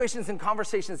situations and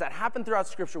conversations that happen throughout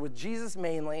Scripture with Jesus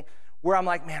mainly, where I'm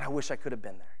like, man, I wish I could have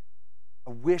been there. I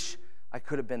wish I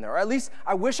could have been there. Or at least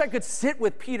I wish I could sit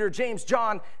with Peter, James,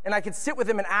 John, and I could sit with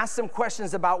him and ask them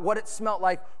questions about what it smelled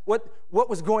like, what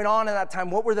was going on in that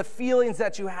time, what were the feelings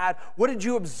that you had, what did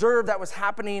you observe that was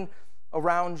happening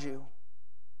around you.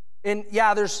 And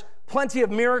yeah, there's plenty of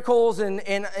miracles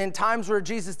and times where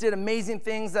Jesus did amazing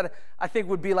things that I think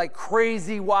would be like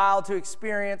crazy wild to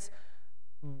experience.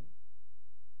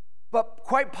 But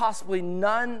quite possibly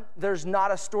there's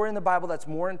not a story in the Bible that's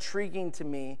more intriguing to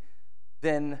me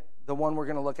than the one we're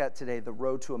going to look at today, the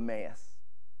road to Emmaus.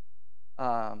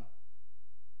 The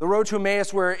road to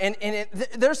Emmaus where,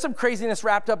 there's some craziness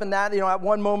wrapped up in that. You know, at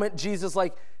one moment, Jesus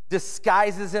like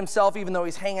disguises himself, even though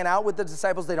he's hanging out with the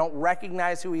disciples. They don't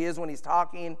recognize who he is when he's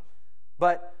talking.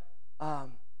 But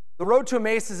the road to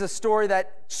Emmaus is a story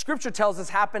that Scripture tells us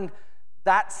happened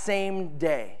that same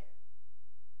day.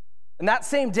 And that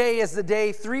same day is the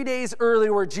day 3 days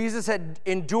earlier where Jesus had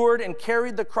endured and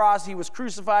carried the cross. He was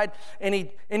crucified, and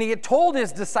he had told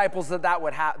his disciples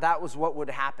that was what would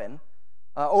happen.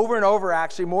 Over and over,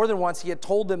 actually, more than once, he had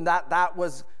told them that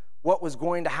was what was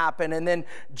going to happen. And then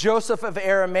Joseph of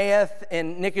Arimathea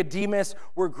and Nicodemus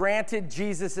were granted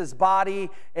Jesus'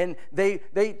 body, and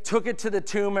they took it to the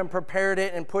tomb and prepared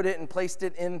it and put it and placed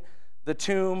it in the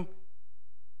tomb.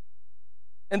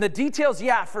 And the details,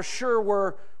 yeah, for sure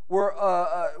were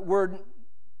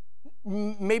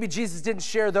maybe Jesus didn't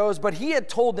share those, but he had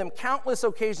told them countless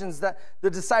occasions that the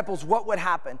disciples what would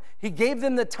happen. He gave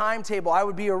them the timetable. I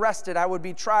would be arrested, I would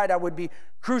be tried, I would be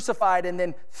crucified, and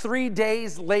then 3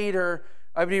 days later,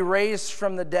 I would be raised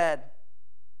from the dead.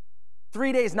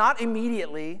 3 days, not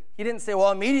immediately. He didn't say,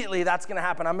 well, immediately that's going to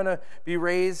happen. I'm going to be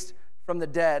raised from the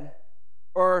dead.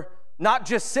 Or not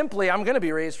just simply, I'm going to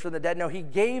be raised from the dead. No, he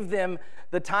gave them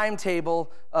the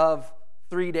timetable of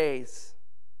 3 days.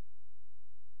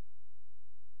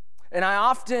 And I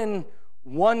often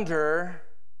wonder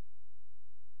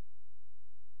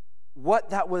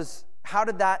what that was, how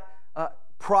did that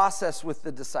process with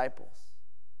the disciples?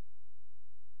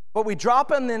 But we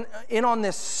drop in on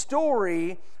this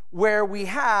story where we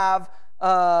have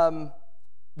no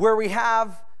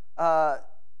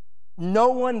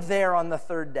one there on the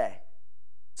third day.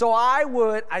 So I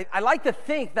like to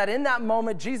think that in that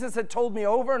moment, Jesus had told me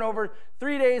over and over,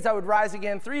 3 days I would rise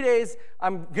again, 3 days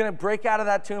I'm going to break out of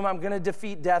that tomb, I'm going to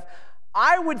defeat death.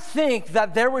 I would think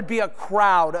that there would be a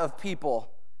crowd of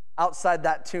people outside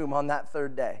that tomb on that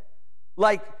third day.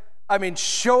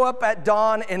 Show up at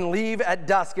dawn and leave at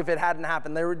dusk if it hadn't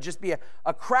happened. There would just be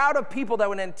a crowd of people that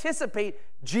would anticipate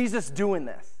Jesus doing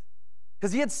this.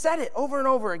 Because he had said it over and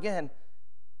over again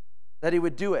that he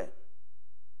would do it.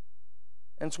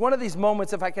 And it's one of these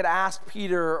moments, if I could ask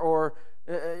Peter or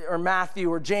Matthew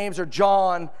or James or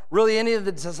John, really any of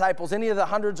the disciples, any of the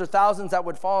hundreds or thousands that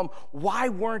would follow him, why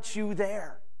weren't you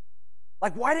there?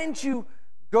 Like, why didn't you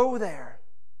go there?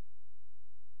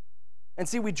 And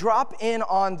see, we drop in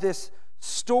on this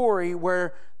story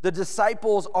where the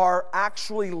disciples are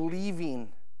actually leaving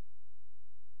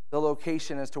the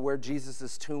location as to where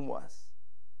Jesus' tomb was,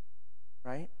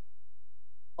 right?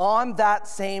 On that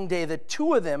same day, the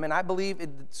two of them, and I believe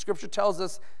Scripture tells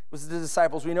us it was the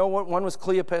disciples. We know one was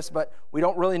Cleopas, but we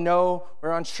don't really know.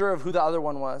 We're unsure of who the other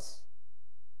one was.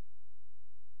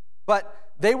 But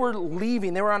they were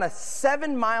leaving. They were on a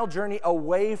 7-mile journey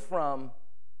away from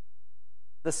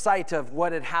the site of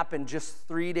what had happened just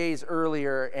 3 days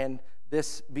earlier, and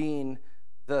this being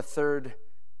the third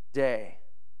day.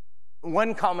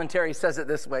 One commentary says it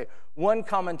this way. One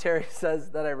commentary says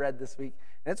that I read this week,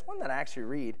 and it's one that I actually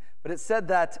read, but it said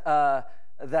that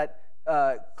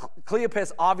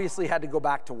Cleopas obviously had to go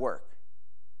back to work.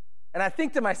 And I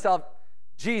think to myself,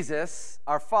 Jesus,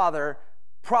 our Father,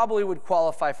 probably would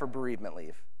qualify for bereavement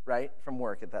leave, right, from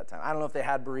work at that time. I don't know if they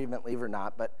had bereavement leave or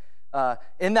not, but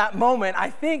in that moment,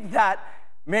 I think that,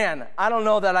 man, I don't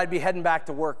know that I'd be heading back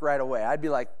to work right away. I'd be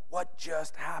like, what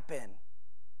just happened,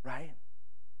 right?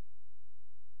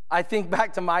 I think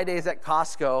back to my days at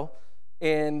Costco,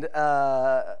 and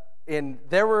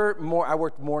there were more. I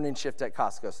worked morning shift at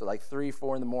Costco, so like 3,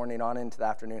 4 in the morning on into the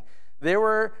afternoon. There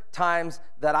were times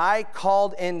that I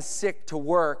called in sick to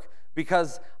work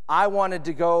because I wanted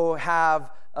to go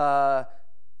have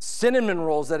cinnamon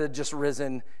rolls that had just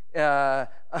risen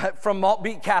from Malt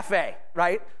Beat Cafe,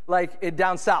 right? Like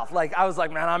down south. Like I was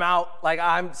like, man, I'm out.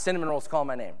 Like cinnamon rolls call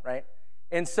my name, right?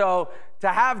 And so to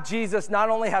have Jesus not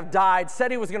only have died,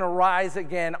 said he was going to rise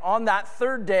again on that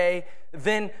third day,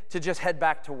 then to just head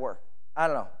back to work. I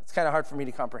don't know. It's kind of hard for me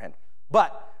to comprehend.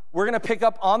 But we're going to pick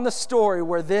up on the story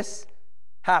where this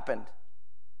happened.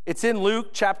 It's in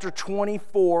Luke chapter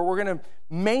 24. We're going to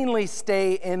mainly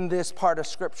stay in this part of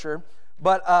Scripture.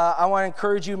 But I want to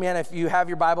encourage you, man, if you have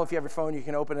your Bible, if you have your phone, you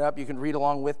can open it up. You can read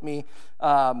along with me.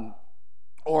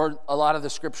 Or a lot of the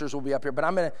scriptures will be up here.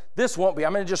 But this won't be.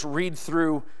 I'm going to just read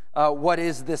through what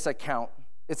is this account.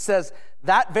 It says,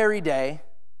 that very day,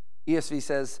 ESV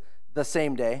says the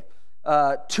same day,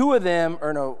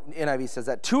 NIV says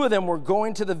that, two of them were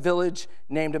going to the village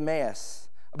named Emmaus,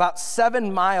 about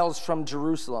 7 miles from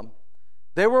Jerusalem.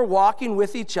 They were talking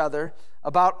with each other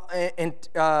about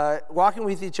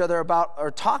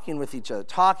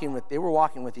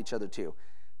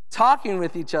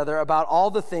all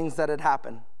the things that had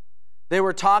happened. They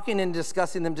were talking and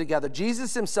discussing them together.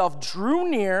 Jesus himself drew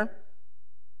near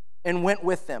and went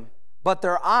with them, but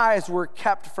their eyes were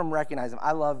kept from recognizing him.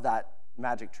 I love that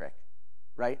magic trick,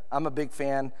 right? I'm a big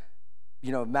fan,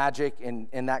 of magic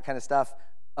and that kind of stuff.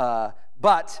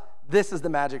 But this is the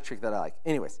magic trick that I like.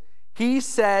 Anyways, he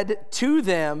said to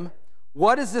them,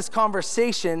 "What is this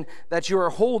conversation that you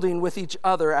are holding with each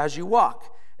other as you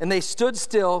walk?" And they stood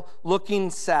still,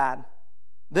 looking sad.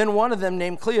 Then one of them,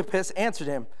 named Cleopas, answered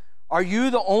him, "Are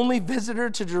you the only visitor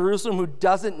to Jerusalem who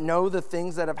doesn't know the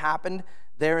things that have happened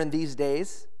there in these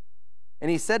days?"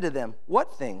 And he said to them,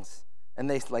 "What things?" And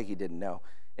they, like he didn't know.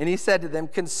 And he said to them,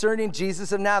 "Concerning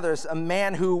Jesus of Nazareth, a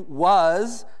man who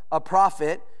was a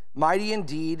prophet, mighty in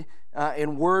deed,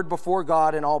 in word before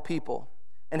God and all people,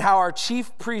 and how our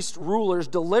chief priest rulers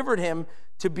delivered him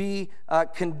to be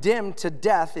condemned to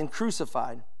death and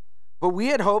crucified. But we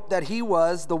had hoped that he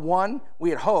was the one,"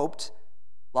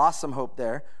 lost some hope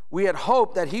there. "We had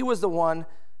hoped that he was the one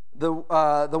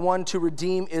to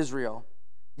redeem Israel.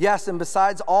 Yes, and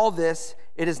besides all this,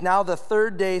 it is now the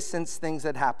third day since things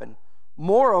had happened.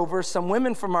 Moreover, some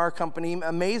women from our company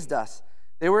amazed us.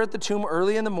 They were at the tomb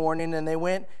early in the morning, and they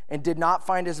went and did not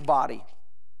find his body.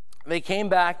 They came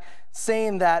back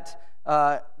saying that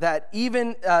they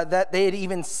had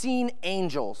even seen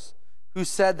angels who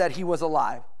said that he was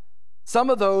alive. Some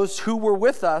of those who were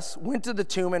with us went to the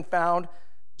tomb and found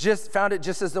it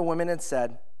just as the women had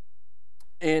said,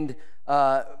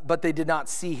 but they did not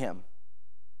see him."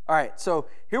 All right, so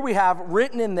here we have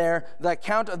written in there the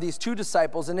account of these two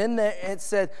disciples, and in there it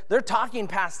said they're talking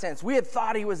past tense. We had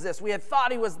thought he was this. We had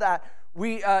thought he was that.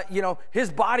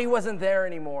 His body wasn't there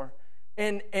anymore,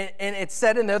 and it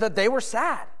said in there that they were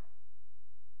sad,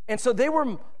 and so they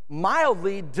were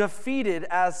mildly defeated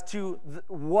as to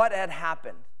what had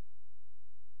happened.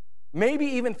 Maybe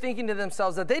even thinking to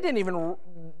themselves that they didn't even,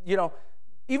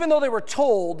 even though they were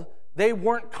told, they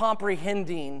weren't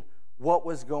comprehending what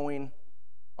was going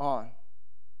on.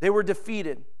 They were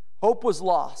defeated. Hope was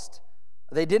lost.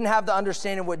 They didn't have the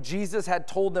understanding of what Jesus had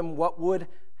told them what would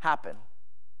happen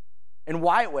and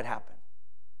why it would happen.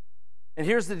 And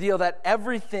here's the deal, that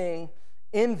everything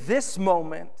in this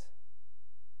moment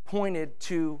pointed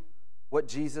to what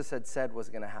Jesus had said was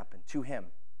going to happen, to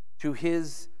him, to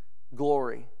his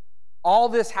glory. All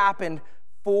this happened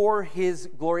for his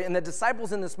glory. And the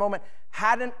disciples in this moment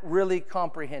hadn't really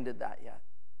comprehended that yet.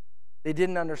 They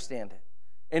didn't understand it.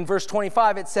 In verse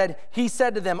 25, it said, he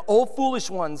said to them, "O foolish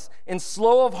ones, and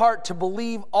slow of heart to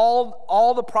believe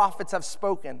all the prophets have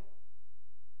spoken.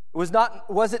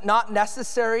 Was it not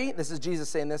necessary," this is Jesus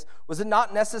saying this, "was it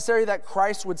not necessary that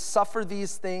Christ would suffer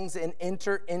these things and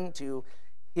enter into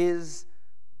his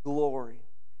glory?"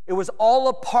 It was all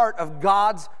a part of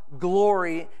God's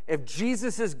glory, of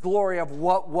Jesus' glory, of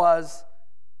what was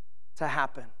to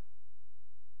happen.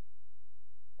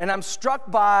 And I'm struck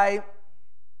by,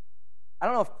 I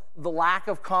don't know if the lack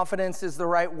of confidence is the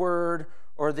right word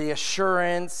or the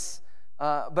assurance,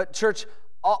 but church,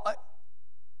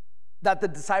 that the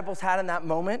disciples had in that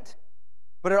moment,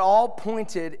 but it all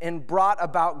pointed and brought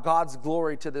about God's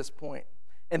glory to this point.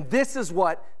 And this is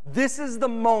the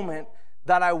moment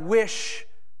that I wish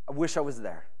I was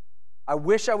there. I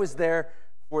wish I was there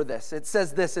for this. It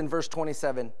says this in verse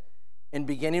 27, "In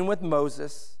beginning with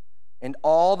Moses and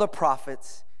all the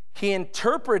prophets, he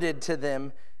interpreted to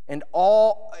them in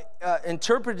all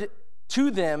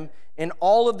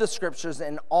of the scriptures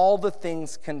and all the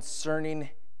things concerning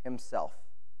himself."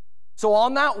 So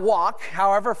on that walk,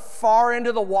 however far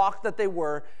into the walk that they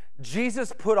were,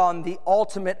 Jesus put on the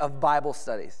ultimate of Bible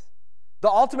studies. The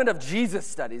ultimate of Jesus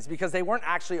studies, because they weren't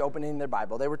actually opening their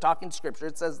Bible. They were talking scripture,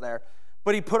 it says there.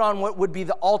 But he put on what would be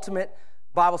the ultimate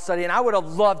Bible study. And I would have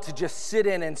loved to just sit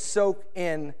in and soak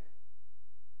in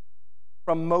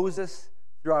from Moses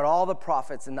throughout all the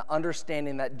prophets and the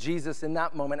understanding that Jesus in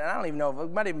that moment, and I don't even know, if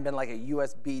it might have even been like a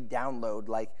USB download.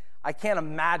 Like, I can't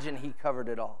imagine he covered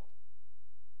it all.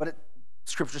 But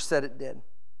Scripture said it did.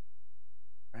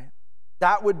 Right?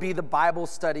 That would be the Bible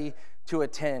study to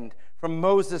attend, from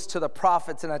Moses to the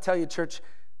prophets. And I tell you, church,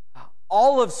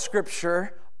 all of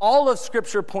Scripture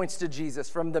points to Jesus,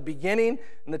 from the beginning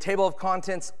in the table of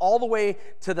contents all the way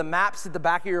to the maps at the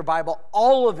back of your Bible.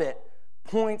 All of it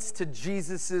points to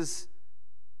Jesus's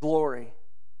glory,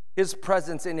 his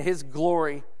presence and his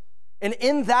glory. And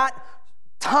in that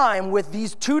time with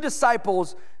these two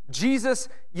disciples, Jesus,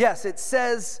 yes, it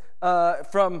says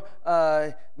from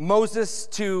Moses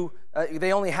to,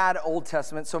 they only had Old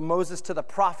Testament, so Moses to the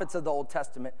prophets of the Old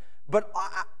Testament. But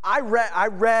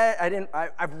I've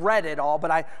read it all, but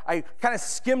I kind of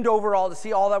skimmed over all to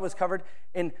see all that was covered.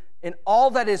 And all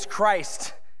that is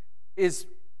Christ is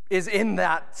in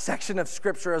that section of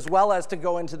Scripture, as well as to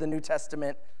go into the New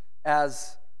Testament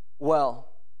as well.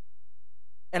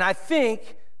 And I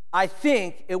think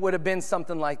it would have been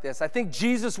something like this. I think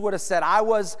Jesus would have said, I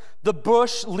was the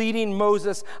bush leading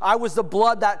Moses. I was the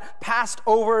blood that was passed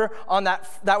over on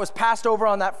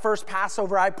that first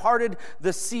Passover. I parted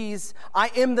the seas. I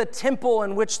am the temple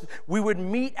in which we would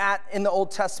meet at in the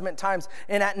Old Testament times.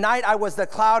 And at night I was the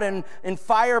cloud, and in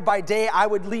fire by day I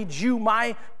would lead you,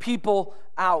 my people,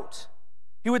 out.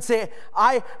 He would say,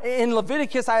 in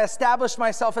Leviticus, I established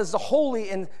myself as the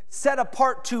holy and set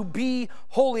apart to be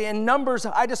holy. In Numbers,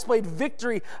 I displayed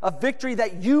victory, a victory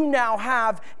that you now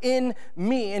have in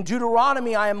me. In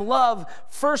Deuteronomy, I am love,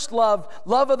 first love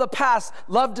of the past,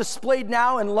 love displayed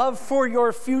now, and love for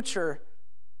your future.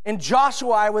 In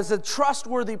Joshua, I was a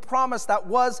trustworthy promise that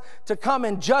was to come.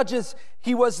 In Judges,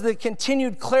 he was the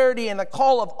continued clarity and the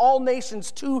call of all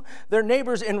nations to their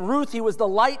neighbors. In Ruth, he was the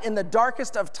light in the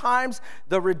darkest of times,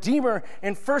 the Redeemer.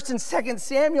 In 1 and 2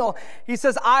 Samuel, he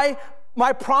says,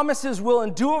 my promises will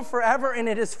endure forever, and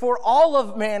it is for all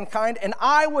of mankind, and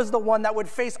I was the one that would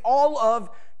face all of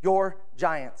your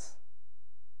giants.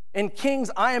 In Kings,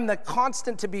 I am the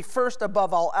constant to be first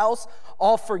above all else.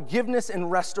 All forgiveness and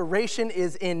restoration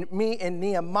is in me. In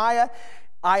Nehemiah,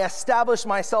 I establish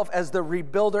myself as the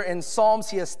rebuilder. In Psalms,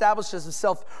 he establishes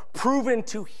himself proven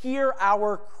to hear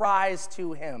our cries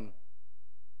to him.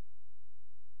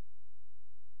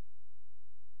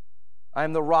 I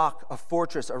am the rock, a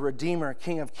fortress, a redeemer,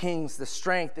 King of kings, the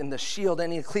strength and the shield.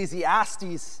 In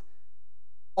Ecclesiastes,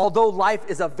 although life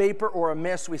is a vapor or a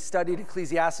mist, we studied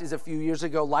Ecclesiastes a few years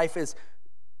ago, life is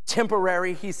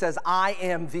temporary. He says, I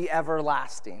am the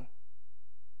everlasting.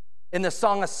 In the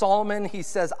Song of Solomon, he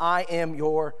says, I am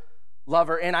your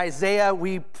lover. In Isaiah,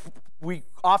 we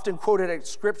often quote it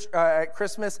at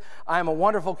Christmas, I am a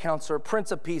wonderful counselor,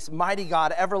 Prince of Peace, mighty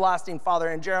God, everlasting Father.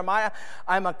 In Jeremiah,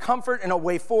 I am a comfort and a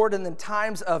way forward in the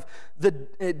times of the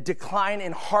decline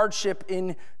and hardship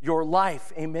in your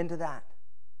life. Amen to that.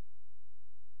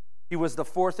 He was the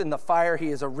fourth in the fire. He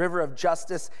is a river of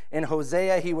justice. In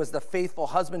Hosea, he was the faithful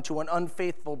husband to an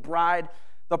unfaithful bride.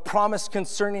 The promise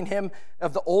concerning him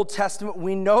of the Old Testament,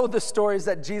 we know the stories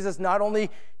that Jesus not only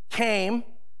came,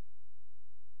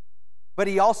 but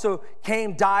he also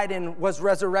came, died, and was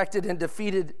resurrected and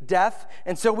defeated death.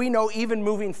 And so we know, even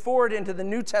moving forward into the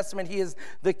New Testament, he is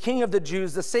the King of the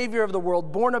Jews, the Savior of the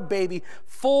world, born a baby,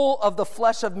 full of the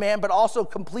flesh of man, but also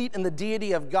complete in the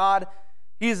deity of God.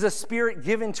 He is the Spirit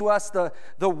given to us,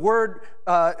 the word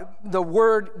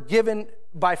given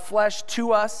by flesh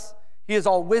to us. He is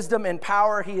all wisdom and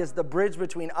power. He is the bridge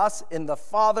between us and the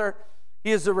Father.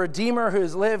 He is the Redeemer who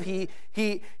has lived. He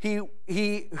is,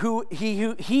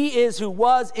 who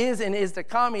was, is, and is to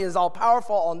come. He is all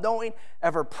powerful, all knowing,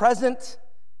 ever present.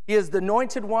 He is the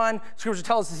anointed one. Scripture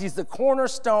tells us he's the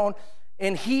cornerstone,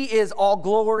 and he is all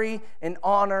glory and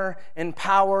honor and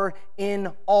power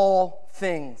in all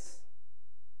things.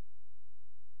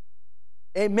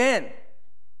 Amen.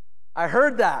 I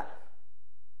heard that.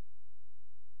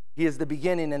 He is the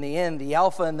beginning and the end, the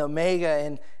Alpha and the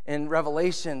Omega in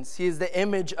Revelations. He is the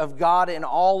image of God in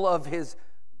all of his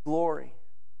glory.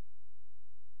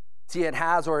 See, it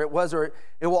has, or it was, or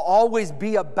it will always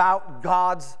be about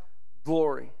God's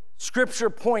glory. Scripture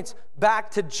points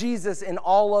back to Jesus in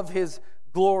all of his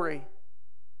glory.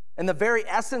 And the very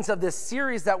essence of this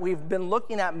series that we've been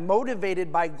looking at,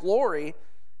 Motivated by Glory,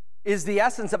 is the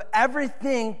essence of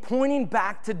everything pointing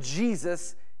back to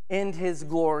Jesus and his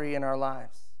glory in our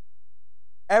lives.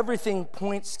 Everything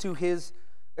points to his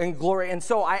glory. And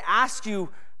so I ask you,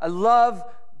 I love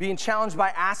being challenged by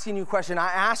asking you a question.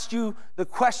 I asked you the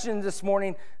question this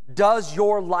morning, does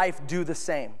your life do the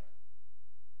same?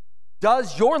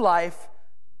 Does your life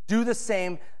do the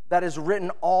same that is written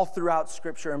all throughout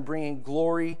Scripture and bringing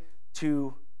glory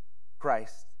to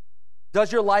Christ?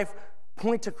 Does your life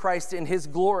point to Christ in his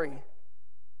glory?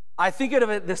 I think of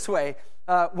it this way.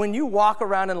 When you walk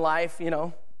around in life,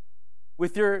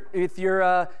 with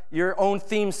your own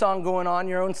theme song going on,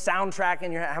 your own soundtrack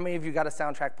in your head. How many of you got a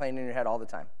soundtrack playing in your head all the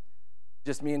time?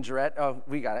 Just me and Jarrett? Oh,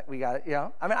 we got it, you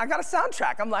know? I mean, I got a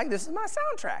soundtrack. I'm like, this is my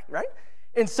soundtrack, right?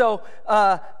 And so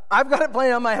I've got it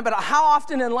playing on my head, but how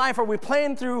often in life are we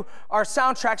playing through our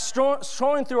soundtrack,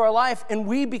 strolling through our life, and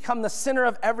we become the center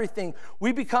of everything?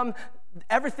 We become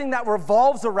everything that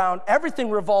everything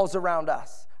revolves around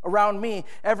us, around me.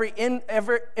 Every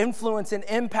influence and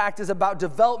impact is about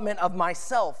development of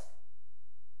myself.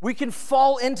 We can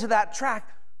fall into that track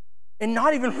and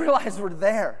not even realize we're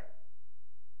there.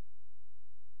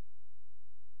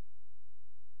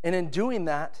 And in doing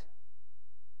that,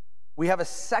 we have a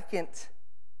second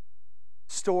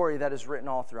story that is written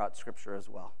all throughout Scripture as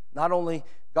well. Not only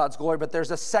God's glory, but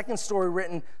there's a second story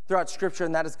written throughout Scripture,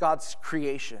 and that is God's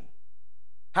creation.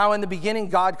 How in the beginning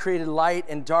God created light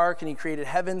and dark, and he created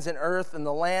heavens and earth and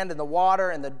the land and the water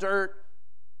and the dirt.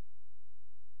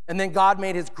 And then God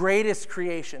made his greatest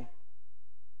creation.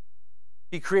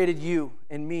 He created you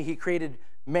and me. He created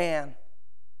man.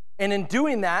 And in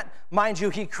doing that, mind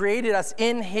you, he created us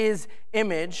in his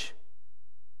image.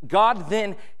 God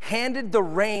then handed the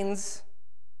reins,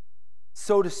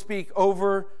 so to speak,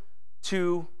 over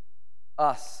to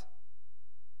us.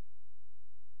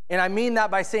 And I mean that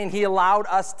by saying he allowed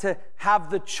us to have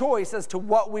the choice as to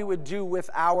what we would do with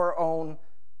our own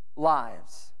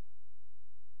lives.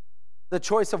 The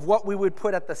choice of what we would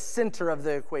put at the center of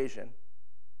the equation.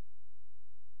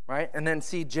 Right? And then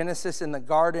see Genesis in the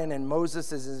garden, and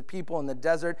Moses as his people in the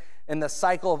desert, and the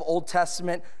cycle of Old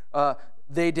Testament.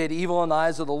 They did evil in the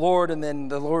eyes of the Lord, and then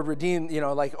the Lord redeemed,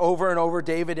 like over and over,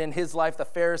 David in his life, the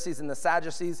Pharisees and the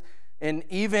Sadducees, and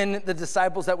even the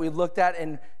disciples that we looked at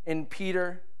in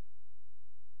Peter.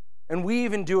 And we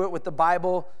even do it with the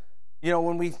Bible,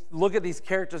 when we look at these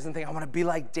characters and think, I want to be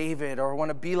like David, or I want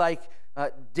to be like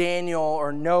Daniel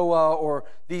or Noah, or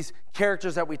these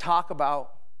characters that we talk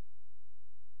about.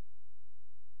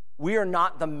 We are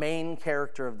not the main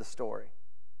character of the story.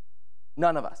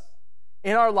 None of us.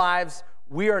 In our lives,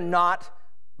 we are not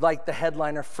like the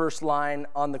headline or first line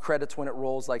on the credits when it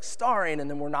rolls, like starring, and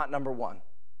then we're not number one.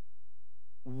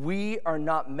 We are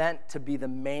not meant to be the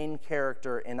main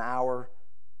character in our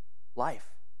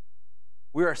life.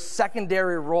 We are a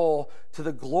secondary role to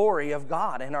the glory of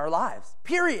God in our lives,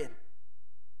 period.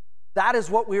 That is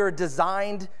what we are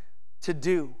designed to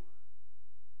do.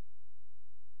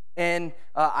 And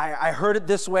I heard it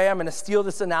this way. I'm going to steal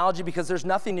this analogy because there's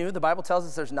nothing new. The Bible tells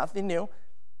us there's nothing new.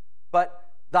 But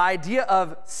the idea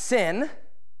of sin,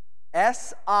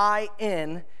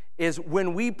 S-I-N, is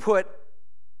when we put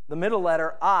the middle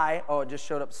letter I. Oh, it just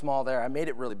showed up small there. I made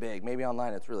it really big. Maybe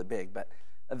online it's really big. But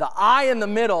the I in the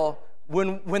middle,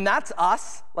 when that's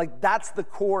us, like that's the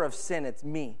core of sin. It's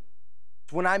me.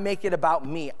 It's when I make it about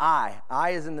me, I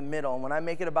is in the middle. And when I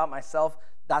make it about myself,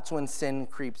 that's when sin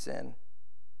creeps in.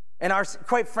 And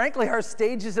quite frankly, our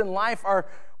stages in life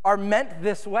are meant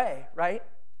this way, right?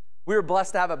 We were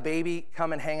blessed to have a baby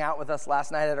come and hang out with us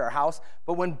last night at our house.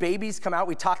 But when babies come out,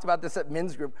 we talked about this at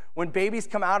men's group. When babies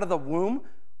come out of the womb,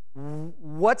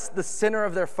 what's the center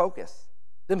of their focus?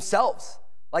 Themselves.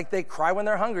 Like they cry when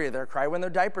they're hungry, they cry when their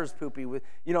diaper's poopy.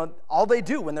 All they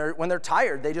do when they're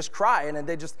tired, they just cry, and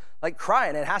they just like cry,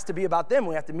 and it has to be about them.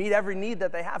 We have to meet every need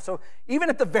that they have. So even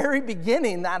at the very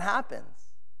beginning, that happens.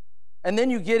 And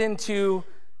then you get into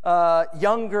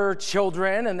younger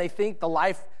children, and they think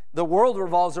the world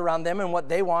revolves around them and what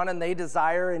they want and they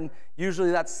desire, and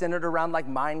usually that's centered around like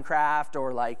Minecraft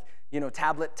or like,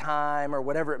 tablet time or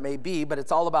whatever it may be, but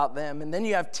it's all about them. And then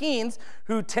you have teens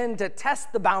who tend to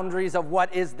test the boundaries of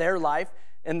what is their life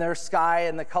and their sky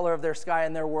and the color of their sky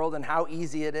and their world and how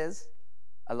easy it is.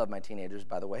 I love my teenagers,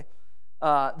 by the way.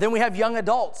 Then we have young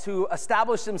adults who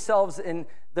establish themselves in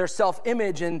their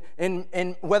self-image and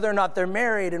whether or not they're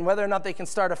married and whether or not they can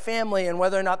start a family and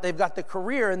whether or not they've got the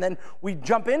career. And then we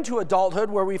jump into adulthood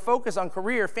where we focus on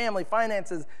career, family,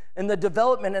 finances, and the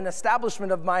development and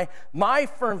establishment of my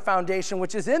firm foundation,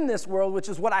 which is in this world, which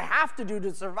is what I have to do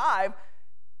to survive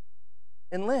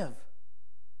and live.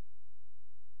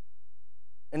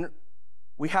 And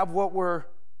we have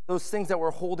those things that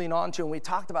we're holding on to, and we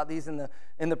talked about these in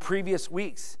the previous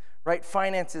weeks, right?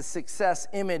 Finances, success,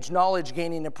 image, knowledge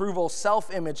gaining, approval,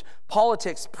 self-image,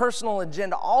 politics, personal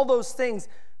agenda, all those things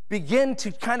begin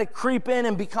to kind of creep in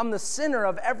and become the center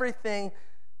of everything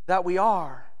that we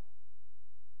are.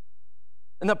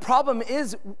 And the problem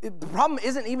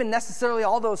isn't even necessarily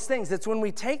all those things. It's when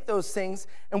we take those things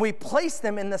and we place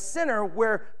them in the center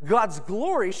where God's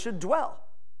glory should dwell.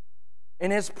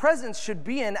 And his presence should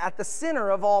be at the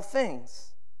center of all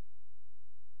things.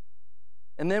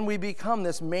 And then we become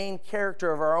this main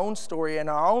character of our own story and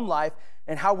our own life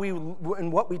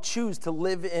and what we choose to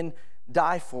live and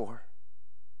die for.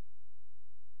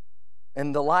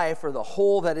 And the life, or the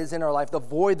hole that is in our life, the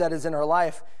void that is in our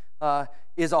life,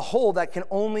 is a hole that can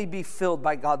only be filled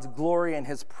by God's glory and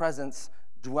his presence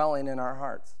dwelling in our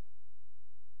hearts.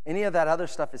 Any of that other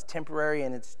stuff is temporary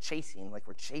and it's chasing, like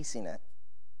we're chasing it.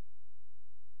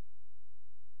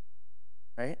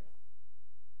 Right?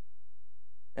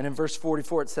 And in verse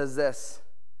 44 it says this,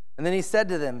 and then he said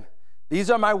to them,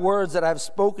 "These are my words that I have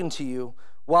spoken to you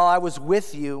while I was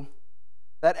with you,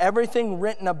 that everything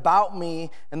written about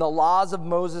me in the laws of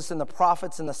Moses and the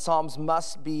prophets and the Psalms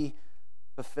must be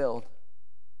fulfilled."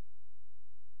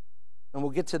 And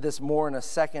we'll get to this more in a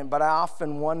second, but I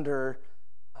often wonder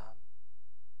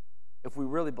if we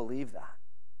really believe that.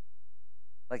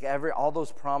 Like all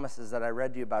those promises that I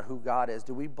read to you about who God is,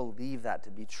 do we believe that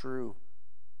to be true?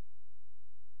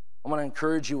 I want to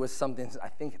encourage you with something. I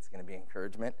think it's going to be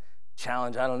encouragement,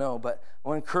 challenge, I don't know, but I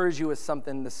want to encourage you with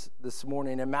something this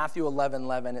morning. In Matthew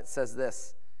 11:11, it says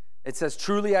this. It says,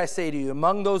 "Truly I say to you,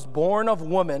 among those born of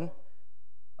woman,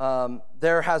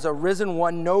 there has arisen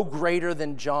one no greater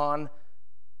than John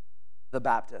the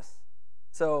Baptist."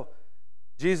 So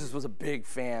Jesus was a big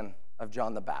fan of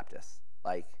John the Baptist.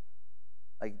 Like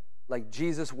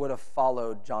Jesus would have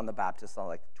followed John the Baptist on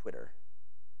like Twitter,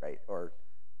 right? Or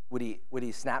would he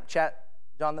Snapchat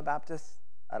John the Baptist?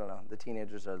 I don't know. The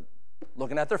teenagers are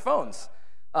looking at their phones.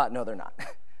 No, they're not.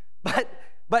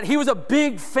 But he was a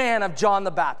big fan of John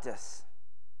the Baptist.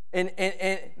 And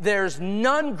there's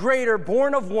none greater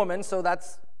born of woman, so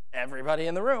that's everybody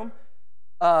in the room,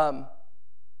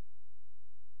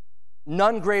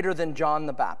 none greater than John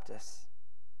the Baptist.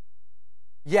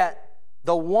 Yet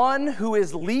the one who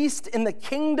is least in the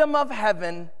kingdom of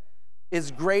heaven is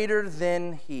greater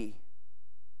than he.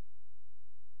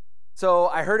 So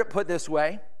I heard it put this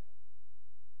way.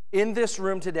 In this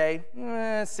room today,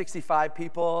 65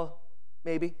 people,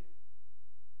 maybe.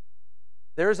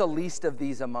 There's a least of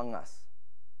these among us,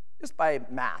 just by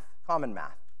math, common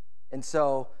math. And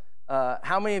so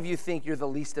how many of you think you're the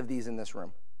least of these in this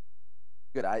room?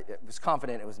 Good, I was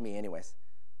confident it was me anyways.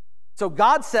 So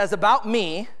God says about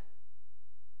me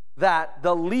that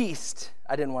the least,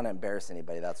 I didn't want to embarrass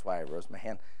anybody, that's why I rose my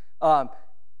hand.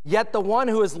 Yet the one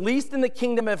who is least in the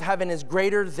kingdom of heaven is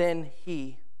greater than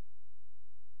he.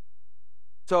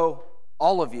 So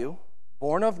all of you,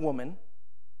 born of woman,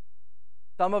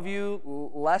 some of you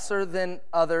lesser than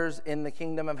others in the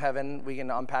kingdom of heaven. We can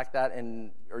unpack that,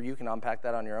 or you can unpack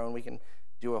that on your own. We can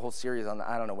do a whole series on that.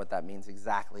 I don't know what that means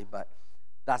exactly, but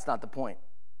that's not the point.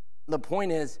 The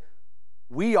point is,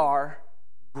 we are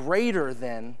greater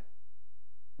than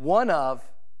one of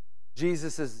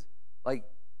Jesus's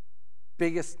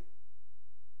biggest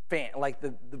fan, like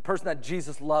the person that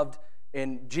Jesus loved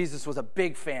and Jesus was a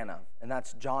big fan of, and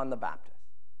that's John the Baptist.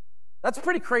 That's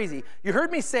pretty crazy. You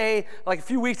heard me say a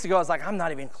few weeks ago, I was like, I'm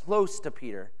not even close to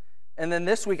Peter. And then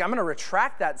this week, I'm going to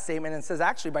retract that statement and says,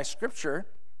 actually, by Scripture,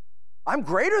 I'm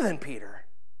greater than Peter.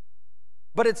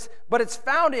 But it's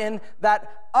found in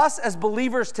that us as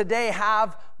believers today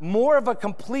have more of a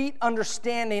complete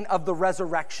understanding of the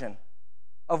resurrection,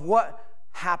 of what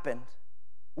happened.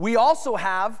 We also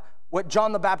have, what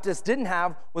John the Baptist didn't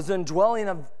have, was the indwelling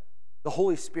of the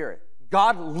Holy Spirit,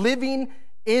 God living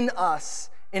in us.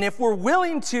 And if we're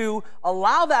willing to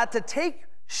allow that to take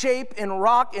shape and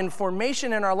rock and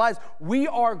formation in our lives, we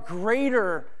are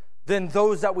greater than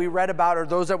those that we read about or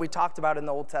those that we talked about in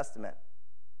the Old Testament.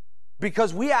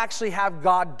 Because we actually have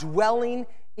God dwelling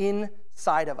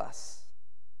inside of us.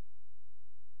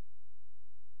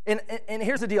 And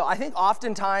here's the deal. I think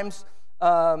oftentimes,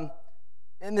 and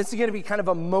this is going to be kind of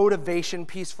a motivation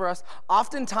piece for us,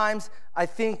 oftentimes I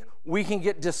think we can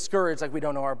get discouraged, like we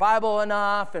don't know our Bible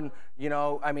enough, and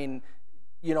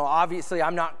obviously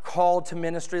I'm not called to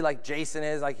ministry like Jason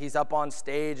is, like he's up on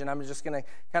stage and I'm just going to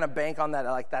kind of bank on that,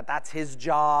 like that's his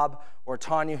job, or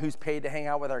Tanya, who's paid to hang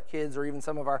out with our kids, or even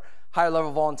some of our higher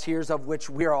level volunteers, of which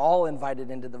we are all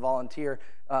invited into the volunteer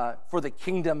for the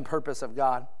kingdom purpose of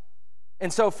God.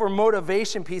 And so for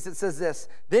motivation piece, it says this: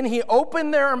 then he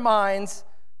opened their minds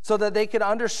so that they could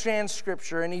understand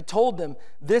Scripture, and he told them,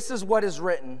 this is what is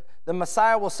written: the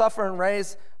Messiah will suffer and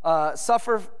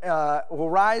will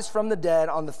rise from the dead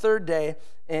on the third day,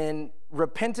 and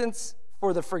repentance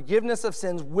for the forgiveness of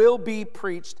sins will be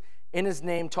preached in his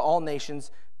name to all nations,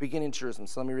 beginning in Jerusalem.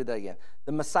 So let me read that again.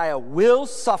 The Messiah will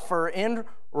suffer and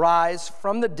rise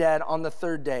from the dead on the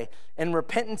third day, and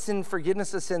repentance and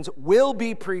forgiveness of sins will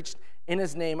be preached in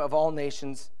his name of all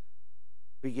nations,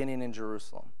 beginning in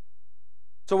Jerusalem.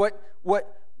 So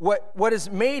what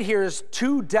is made here is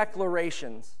two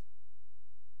declarations.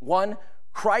 One,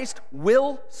 Christ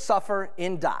will suffer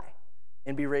and die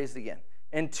and be raised again.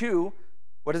 And two,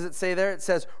 what does it say there? It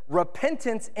says,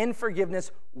 repentance and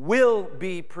forgiveness will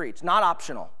be preached, not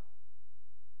optional.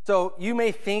 So you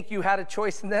may think you had a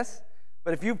choice in this,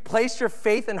 but if you've placed your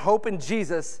faith and hope in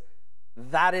Jesus,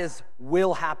 that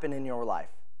will happen in your life.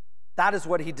 That is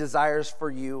what he desires for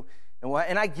you.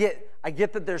 And I get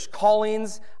that there's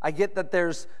callings. I get that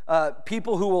there's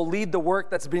people who will lead the work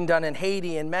that's been done in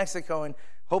Haiti and Mexico and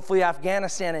hopefully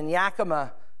Afghanistan and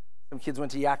Yakima. Some kids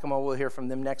went to Yakima. We'll hear from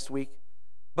them next week.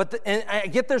 And I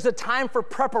get there's a time for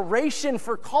preparation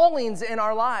for callings in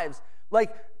our lives.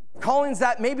 Like callings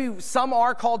that maybe some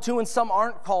are called to and some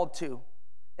aren't called to.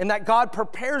 And that God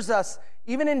prepares us,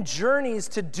 even in journeys,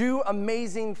 to do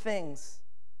amazing things.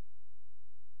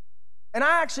 And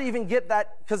I actually even get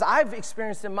that because I've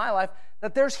experienced in my life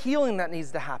that there's healing that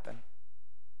needs to happen.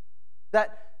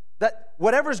 That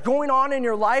whatever's going on in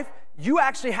your life, you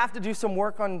actually have to do some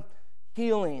work on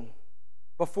healing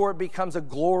before it becomes a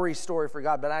glory story for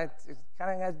God. But I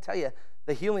kind of got to tell you,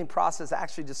 the healing process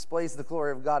actually displays the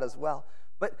glory of God as well.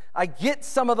 But I get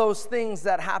some of those things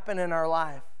that happen in our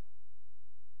life.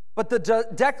 But the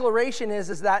declaration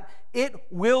is that it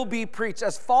will be preached.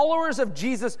 As followers of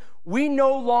Jesus, we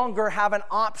no longer have an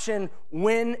option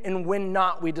when and when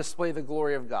not we display the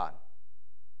glory of God.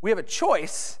 We have a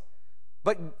choice,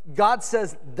 but God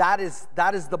says that is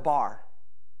the bar,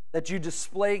 that you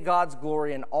display God's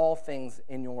glory in all things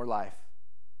in your life.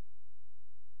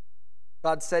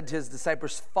 God said to his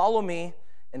disciples, follow me,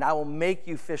 and I will make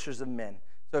you fishers of men.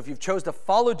 So if you've chosen to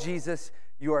follow Jesus,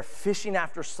 you are fishing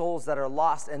after souls that are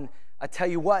lost. And I tell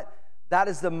you what, that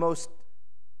is the most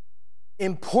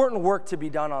important work to be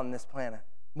done on this planet.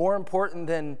 More important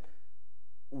than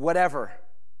whatever,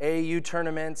 AAU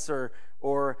tournaments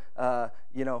or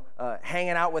hanging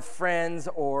out with friends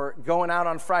or going out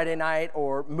on Friday night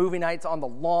or movie nights on the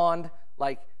lawn.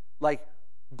 Like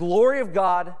glory of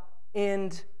God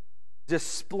and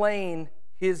displaying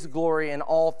his glory in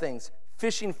all things.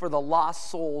 Fishing for the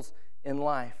lost souls in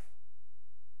life.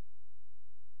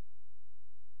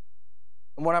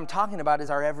 And what I'm talking about is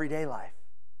our everyday life.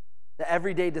 The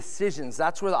everyday decisions.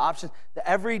 That's where the options, the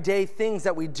everyday things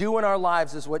that we do in our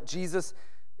lives is what Jesus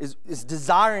is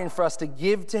desiring for us to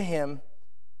give to him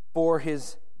for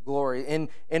his glory.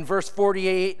 In verse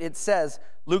 48, it says,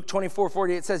 Luke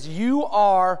 24:48, it says, you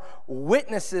are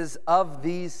witnesses of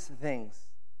these things,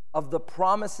 of the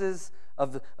promises,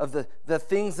 of the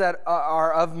things that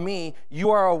are of me. You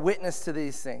are a witness to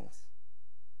these things.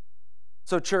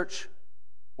 So church,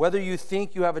 whether you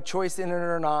think you have a choice in it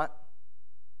or not,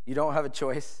 you don't have a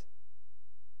choice.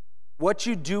 What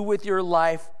you do with your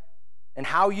life and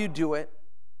how you do it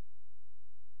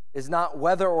is not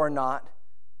whether or not,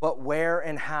 but where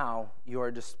and how you are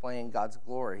displaying God's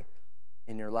glory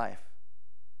in your life.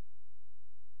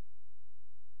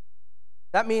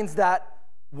 That means that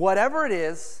whatever it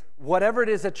is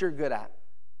that you're good at,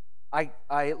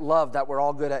 I love that we're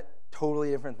all good at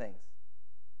totally different things.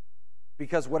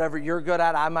 Because whatever you're good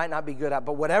at, I might not be good at.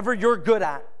 But whatever you're good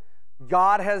at,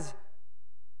 God has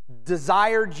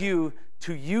desired you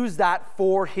to use that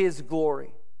for his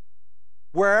glory.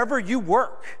 Wherever you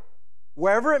work,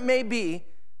 wherever it may be,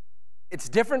 it's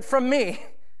different from me.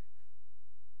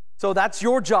 So that's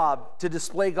your job to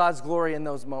display God's glory in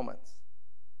those moments.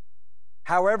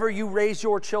 However you raise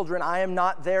your children, I am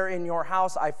not there in your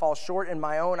house. I fall short in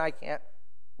my own. I can't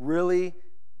really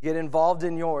get involved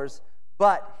in yours.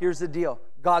 But here's the deal.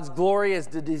 God's glory is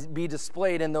to be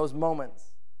displayed in those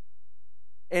moments.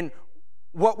 And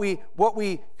what we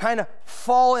kind of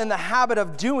fall in the habit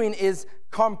of doing is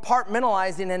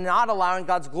compartmentalizing and not allowing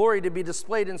God's glory to be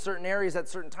displayed in certain areas at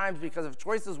certain times because of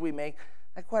choices we make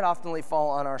that quite often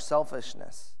fall on our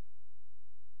selfishness.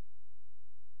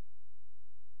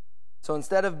 So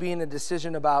instead of being a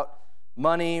decision about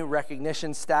money,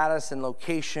 recognition, status, and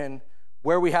location,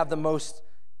 where we have the most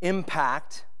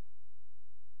impact,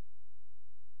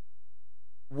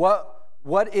 what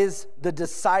is the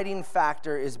deciding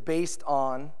factor is based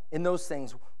on, in those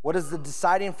things, what is the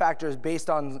deciding factor is based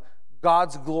on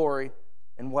God's glory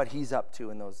and what he's up to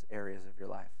in those areas of your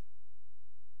life.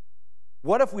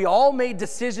 What if we all made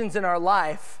decisions in our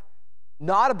life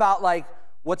not about like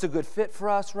what's a good fit for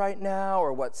us right now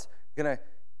or what's going to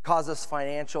cause us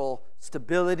financial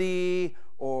stability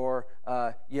or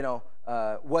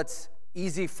what's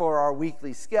easy for our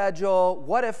weekly schedule?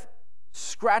 What if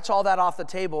scratch all that off the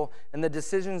table and the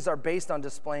decisions are based on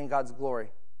displaying God's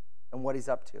glory and what he's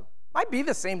up to? Might be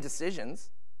the same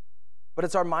decisions, but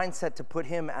it's our mindset to put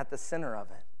him at the center of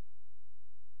it,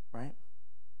 right?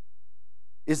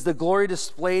 Is the glory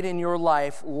displayed in your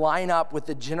life line up with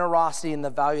the generosity and the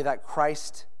value that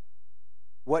Christ,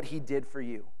 what he did for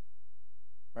you,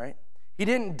 right? He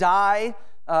didn't die,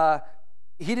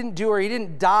 he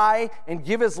didn't die and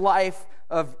give his life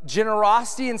of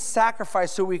generosity and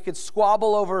sacrifice so we could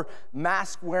squabble over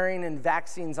mask wearing and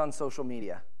vaccines on social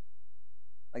media.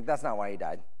 Like, that's not why he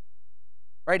died,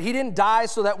 right? He didn't die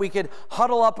so that we could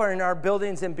huddle up in our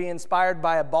buildings and be inspired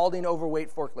by a balding,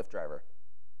 overweight forklift driver.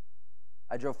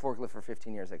 I drove forklift for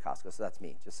 15 years at Costco, so that's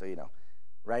me, just so you know,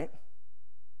 right?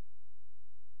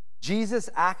 Jesus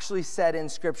actually said in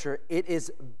Scripture, it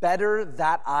is better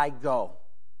that I go.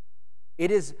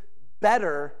 It is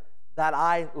better that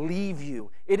I leave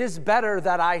you. It is better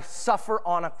that I suffer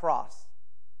on a cross,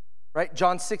 right?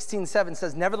 John 16:7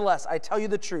 says, nevertheless, I tell you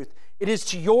the truth, it is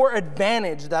to your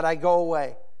advantage that I go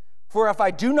away. For if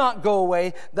I do not go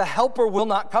away, the helper will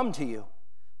not come to you.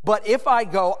 But if I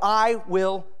go, I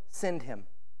will send him.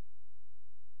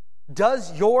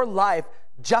 Does your life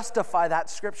justify that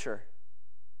scripture?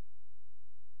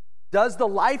 Does the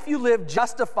life you live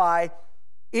justify,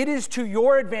 it is to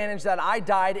your advantage that I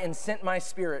died and sent my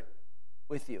Spirit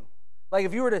with you? Like,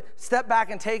 if you were to step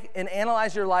back and take and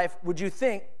analyze your life, would you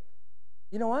think,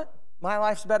 you know what? My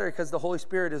life's better because the Holy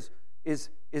Spirit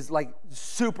is like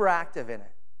super active in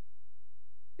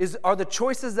it. Are the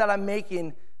choices that I'm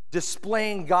making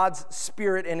displaying God's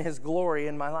Spirit and his glory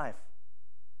in my life?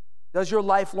 Does your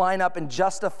life line up and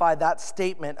justify that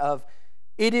statement of,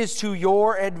 it is to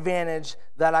your advantage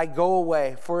that I go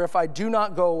away? For if I do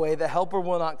not go away, the helper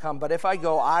will not come. But if I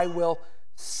go, I will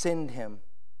send him.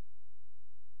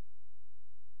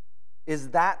 Is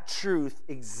that truth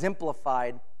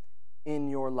exemplified in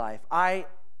your life?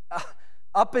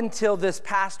 Up until this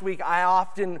past week, I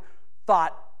often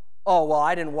thought, oh,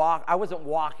 well, I wasn't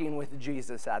walking with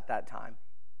Jesus at that time.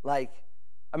 Like,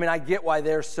 I get why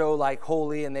they're so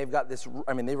holy, and they've got this,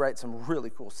 they write some really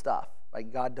cool stuff.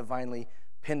 Like, God divinely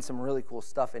pinned some really cool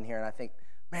stuff in here, and I think,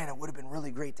 man, it would have been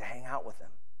really great to hang out with them.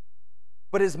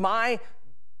 But am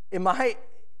I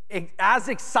as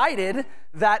excited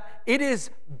that it is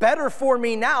better for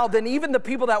me now than even the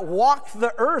people that walked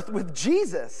the earth with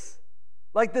Jesus?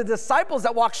 Like the disciples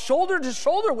that walked shoulder to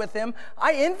shoulder with him,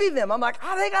 I envy them. I'm like,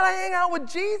 oh, they got to hang out with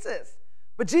Jesus.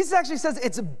 But Jesus actually says,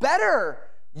 it's better.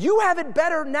 You have it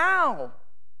better now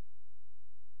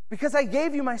because I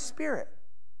gave you my Spirit.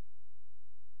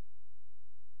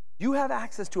 You have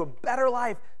access to a better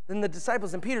life than the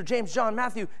disciples and Peter, James, John,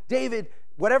 Matthew, David,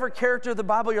 whatever character of the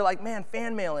Bible you're like, man,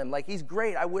 fan mail him. Like, he's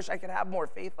great. I wish I could have more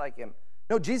faith like him.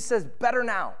 No, Jesus says, better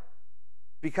now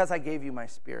because I gave you my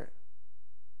Spirit.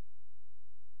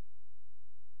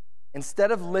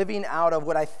 Instead of living out of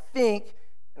what I think,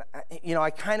 I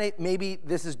kind of, maybe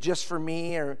this is just for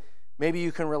me, or maybe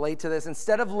you can relate to this.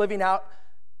 Instead of living out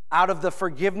of the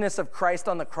forgiveness of Christ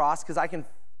on the cross,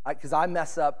 because I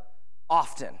mess up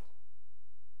often.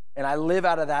 And I live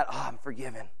out of that, I'm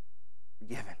forgiven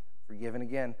again, forgiven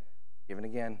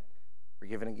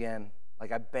again.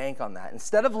 Like, I bank on that.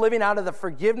 Instead of living out of the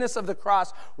forgiveness of the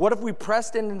cross, what if we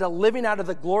pressed into living out of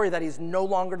the glory that he's no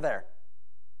longer there?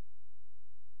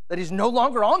 That he's no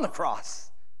longer on the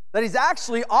cross. That he's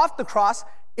actually off the cross,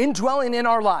 indwelling in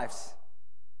our lives.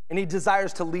 And he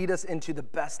desires to lead us into the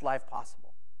best life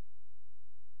possible.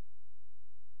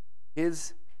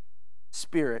 His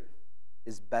Spirit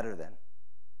is better than.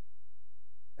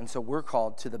 And so we're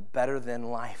called to the better than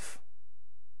life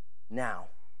now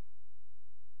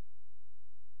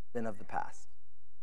than of the past.